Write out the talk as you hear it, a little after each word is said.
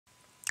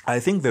I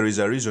think there is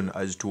a reason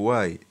as to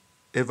why,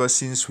 ever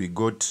since we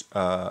got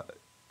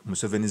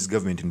Museveni's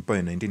government in power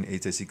in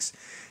 1986,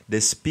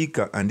 the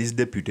speaker and his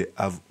deputy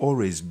have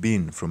always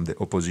been from the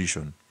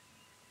opposition.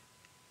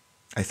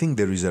 I think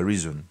there is a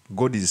reason.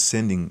 God is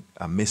sending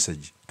a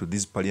message to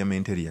these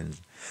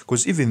parliamentarians.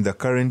 Because even the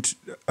current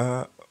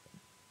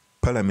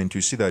parliament,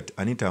 you see that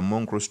Anita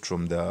Among crossed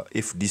from the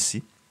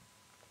FDC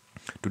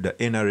to the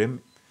NRM,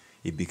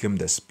 he became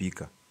the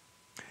speaker.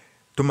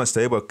 Thomas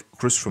Tayebwa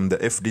crossed from the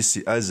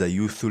FDC as a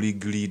youth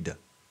league leader.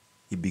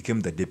 He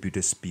became the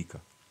deputy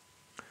speaker.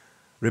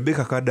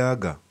 Rebecca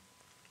Kadaga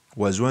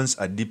was once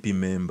a DP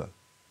member.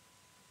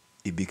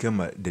 He became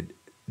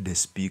the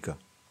speaker.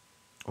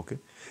 Okay.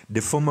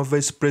 The former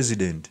vice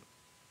president,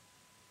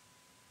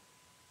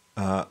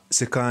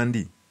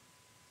 Sekandi,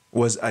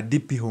 was a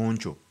DP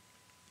honcho.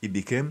 He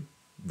became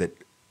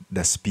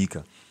the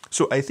speaker.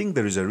 So I think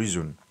there is a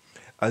reason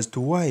as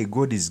to why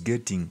God is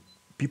getting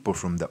people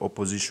from the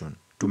opposition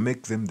to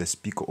make them the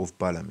Speaker of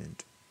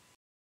Parliament.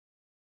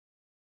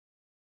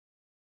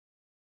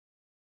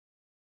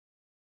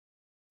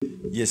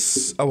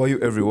 Yes, how are you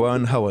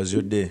everyone? How was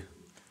your day?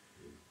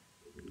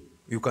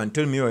 You can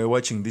tell me where you're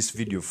watching this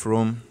video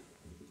from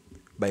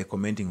by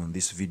commenting on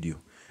this video.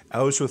 I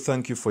also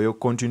thank you for your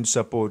continued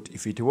support.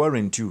 If it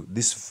weren't you,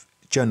 this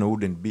channel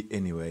wouldn't be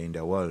anywhere in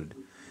the world.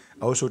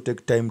 I also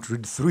take time to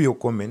read through your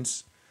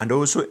comments and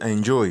also I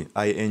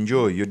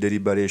enjoy your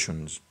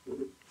deliberations.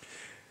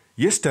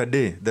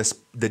 Yesterday,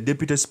 the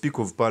Deputy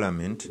Speaker of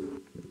Parliament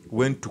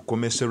went to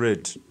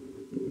commiserate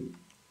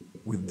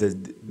with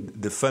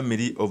the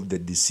family of the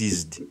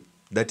deceased,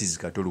 that is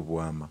Kato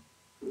Lubwama.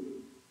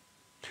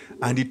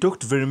 And he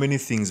talked very many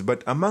things,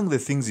 but among the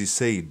things he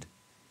said,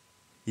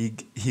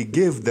 he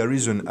gave the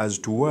reason as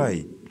to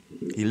why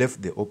he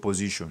left the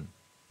opposition.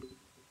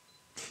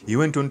 He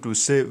went on to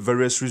say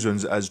various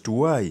reasons as to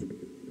why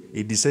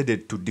he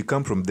decided to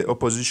decamp from the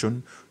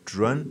opposition to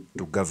run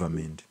to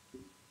government.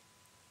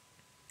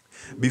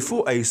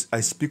 Before I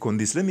speak on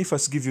this, let me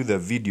first give you the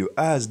video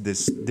as the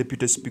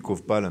Deputy Speaker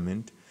of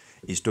Parliament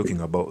is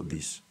talking about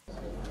this.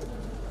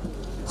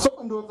 So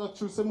ndoza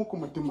chusemu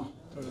kumutima.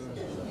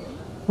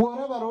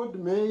 Whatever road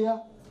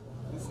mayor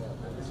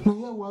na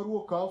ye waruo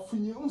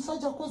kafunye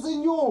umsaja koze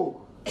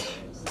nyo.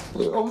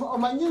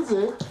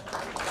 Omanyize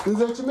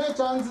nze chime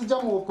chanzi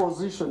ja mu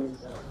opposition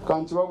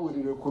kanchi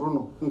baburire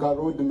kuruno nga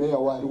road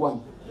mayor wari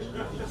one.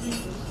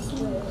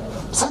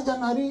 Saja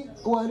nari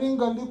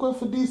waringa ndiko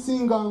FDC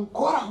nga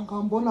nkora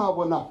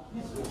ngambona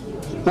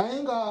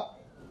nayenga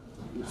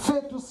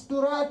fetu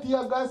sturati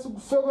ya gasi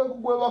kufewe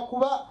kugweba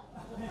kuba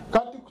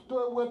kati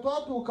kutwe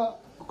twatuka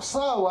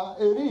kusawa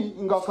eri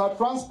nga ka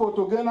transport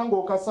ogena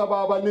ngo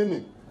kasaba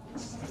abanene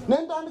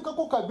nendandika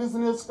ko ka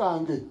business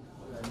kange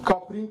ka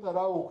printer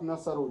awo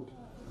kunasa road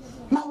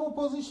na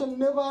opposition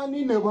never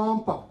ni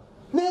nebampa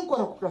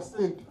nenkora ku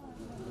president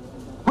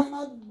when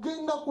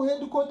agenda ku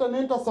headquarter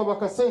nenta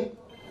sabaka se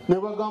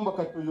nebagamba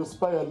kati yo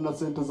spire na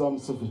center za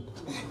Museveni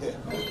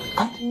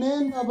kati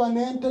nenda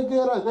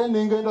banentegera then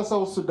ngenda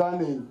South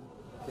Sudan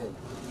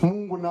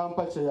Mungu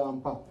nampa che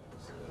yampa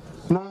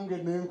nange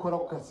nenkora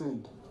ku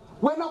kasente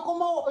when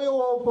akoma yo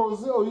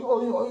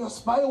opposition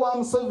spy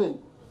 17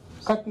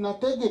 kati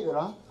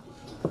nategera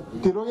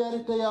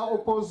tiroyalite ya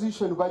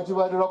opposition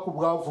bajibarira ku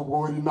bwavu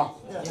bworina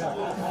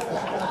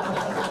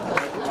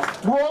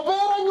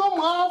bwobera nyo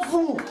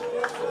mwavu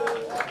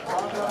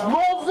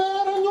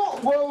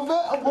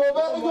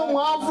bwobera nyo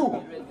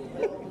mwavu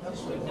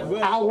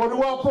awori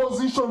wa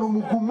opposition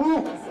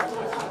mugumu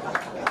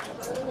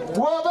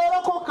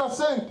bwobera ko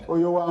kasente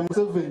oyo wa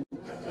Museveni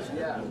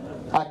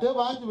ate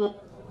bantu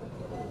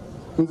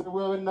nze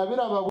bwewe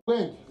nabiraba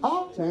bwenge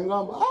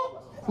ngamba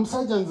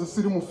musajja nze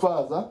siri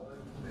mufaza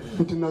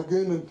nti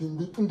nagenda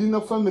nti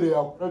ndina family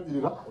ya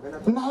kurabirira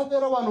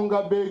nabera wano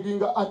nga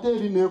beginga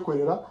ateri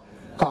nekorera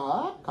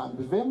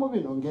kambivemo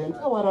bino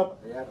ngenda wara.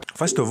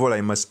 First of all,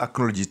 I must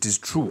acknowledge it is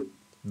true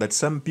that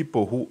some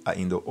people who are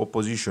in the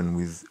opposition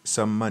with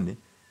some money,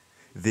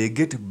 they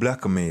get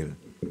blackmail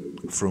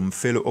from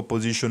fellow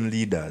opposition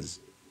leaders.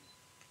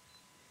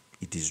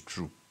 It is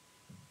true.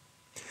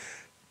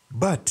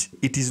 But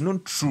it is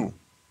not true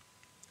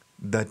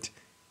that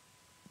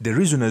the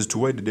reason as to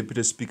why the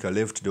Deputy Speaker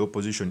left the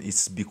opposition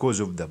is because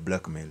of the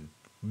blackmail.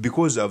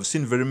 Because I've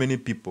seen very many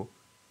people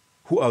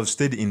who have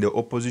stayed in the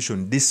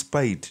opposition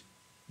despite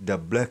the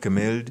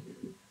blackmail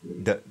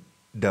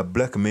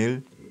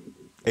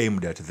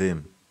aimed at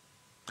them.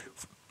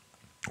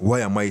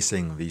 Why am I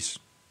saying this?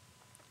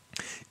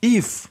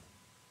 If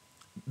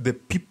the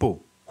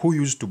people who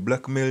used to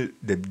blackmail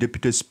the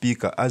Deputy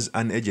Speaker as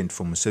an agent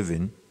for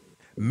Museveni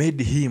made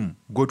him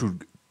go to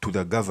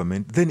the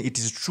government, then it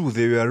is true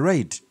they were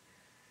right.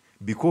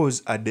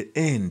 Because at the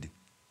end,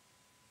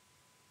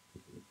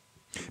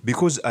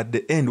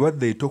 what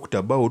they talked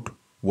about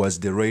was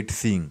the right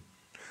thing.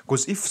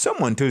 Because if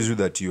someone tells you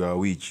that you are a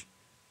witch,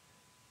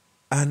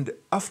 and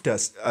after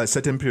a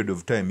certain period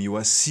of time you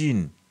are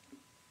seen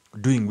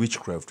doing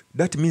witchcraft,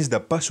 that means the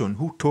person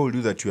who told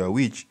you that you are a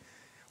witch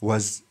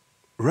was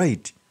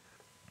right.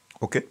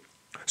 Okay?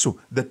 So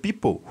the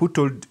people who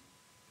told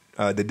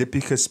the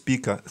deputy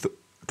speaker,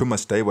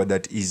 Thomas Tayebwa,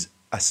 that is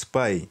a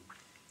spy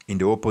in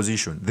the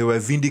opposition, they were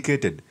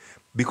vindicated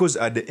because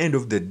at the end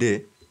of the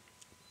day,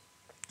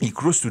 he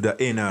crossed to the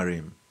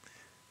NRM.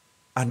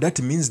 And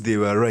that means they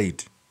were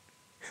right.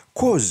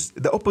 Because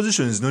the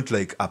opposition is not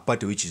like a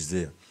party which is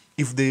there.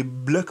 If they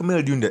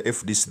blackmailed you in the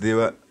FDC, there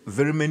were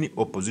very many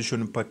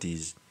opposition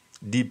parties.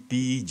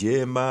 DP,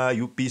 JMA,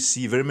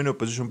 UPC, very many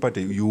opposition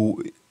parties.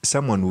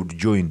 Someone would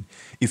join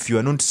if you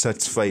are not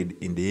satisfied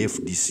in the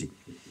FDC.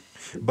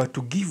 But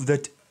to give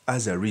that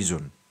as a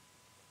reason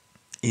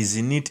is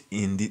in it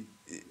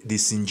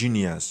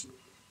disingenuous.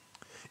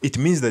 It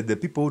means that the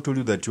people who told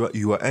you that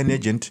you are an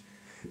agent,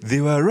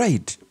 they were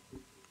right.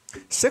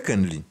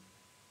 Secondly,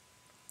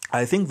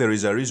 I think there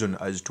is a reason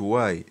as to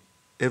why,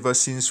 ever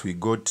since we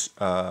got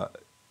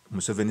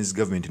Museveni's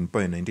government in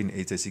power in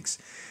 1986,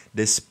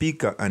 the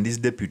speaker and his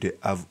deputy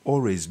have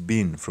always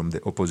been from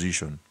the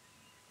opposition.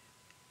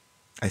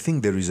 I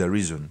think there is a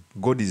reason.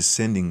 God is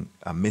sending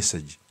a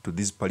message to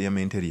these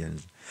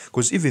parliamentarians.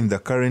 Because even the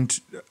current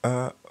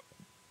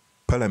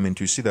parliament,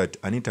 you see that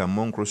Anita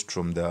Among crossed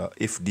from the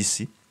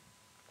FDC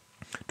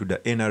to the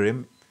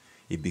NRM,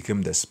 he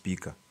became the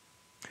speaker.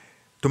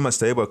 Thomas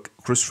Tayebwa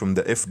crossed from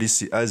the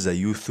FDC as a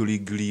youth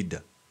league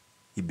leader.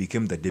 He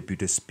became the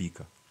deputy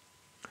speaker.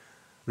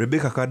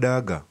 Rebecca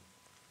Kadaga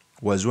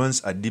was once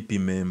a DP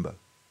member.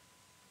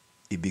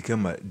 He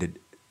became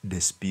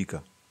the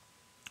speaker.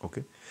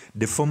 Okay.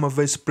 The former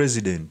vice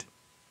president,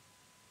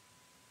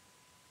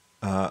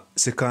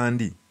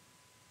 Sekandi,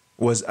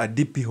 was a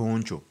DP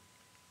honcho.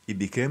 He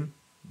became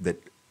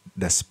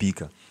the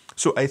speaker.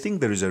 So I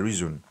think there is a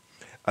reason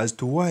as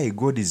to why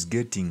God is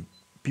getting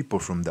people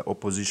from the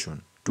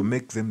opposition to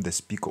make them the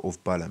Speaker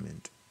of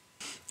Parliament.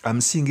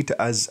 I'm seeing it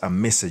as a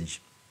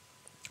message,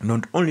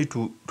 not only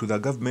to the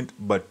government,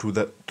 but to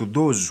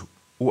those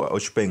who are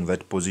occupying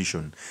that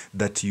position,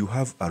 that you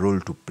have a role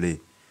to play.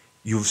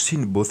 You've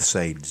seen both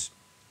sides.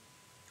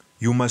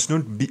 You must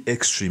not be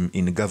extreme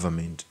in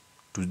government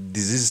to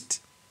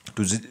desist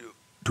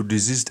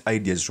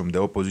ideas from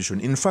the opposition.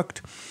 In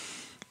fact,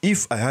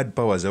 if I had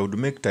powers, I would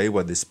make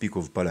Tayebwa the Speaker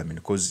of Parliament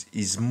because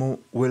he's more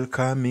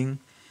welcoming.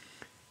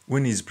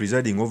 When he's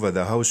presiding over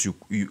the house,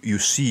 you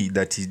see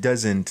that he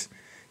doesn't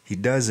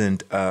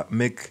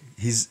make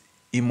his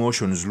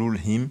emotions rule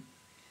him.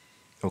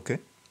 Okay.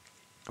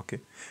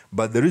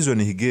 But the reason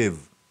he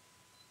gave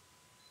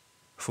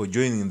for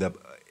joining the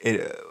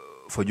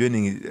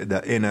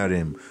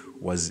NRM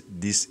was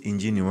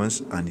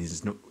disingenuous, and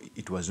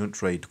it was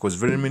not right, because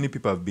very many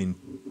people have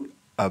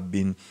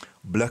been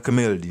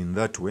blackmailed in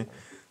that way.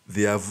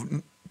 They have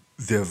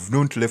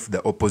not left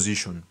the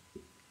opposition.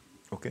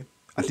 Okay.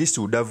 At least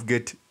he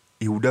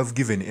would have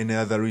given any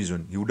other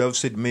reason. He would have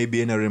said maybe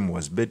NRM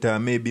was better,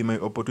 maybe my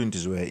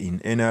opportunities were in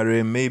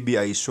NRM, maybe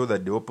I saw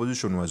that the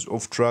opposition was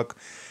off track.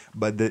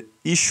 But the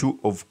issue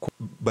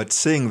but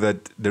saying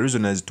that the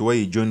reason as to why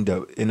he joined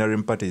the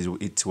NRM party,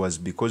 it was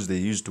because they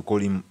used to call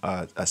him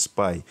a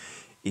spy.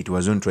 It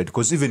wasn't right.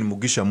 Because even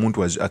Mugisha Muntu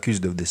was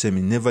accused of the same.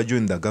 He never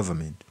joined the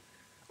government.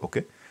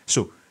 Okay?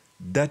 So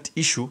that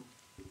issue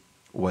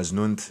was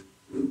not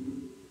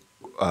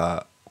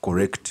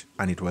correct,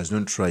 and it was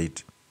not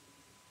right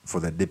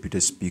for the Deputy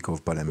Speaker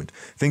of Parliament.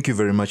 Thank you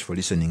very much for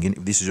listening in.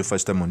 If this is your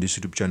first time on this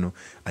YouTube channel,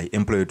 I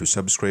implore you to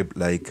subscribe,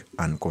 like,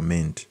 and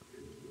comment.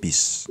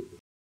 Peace.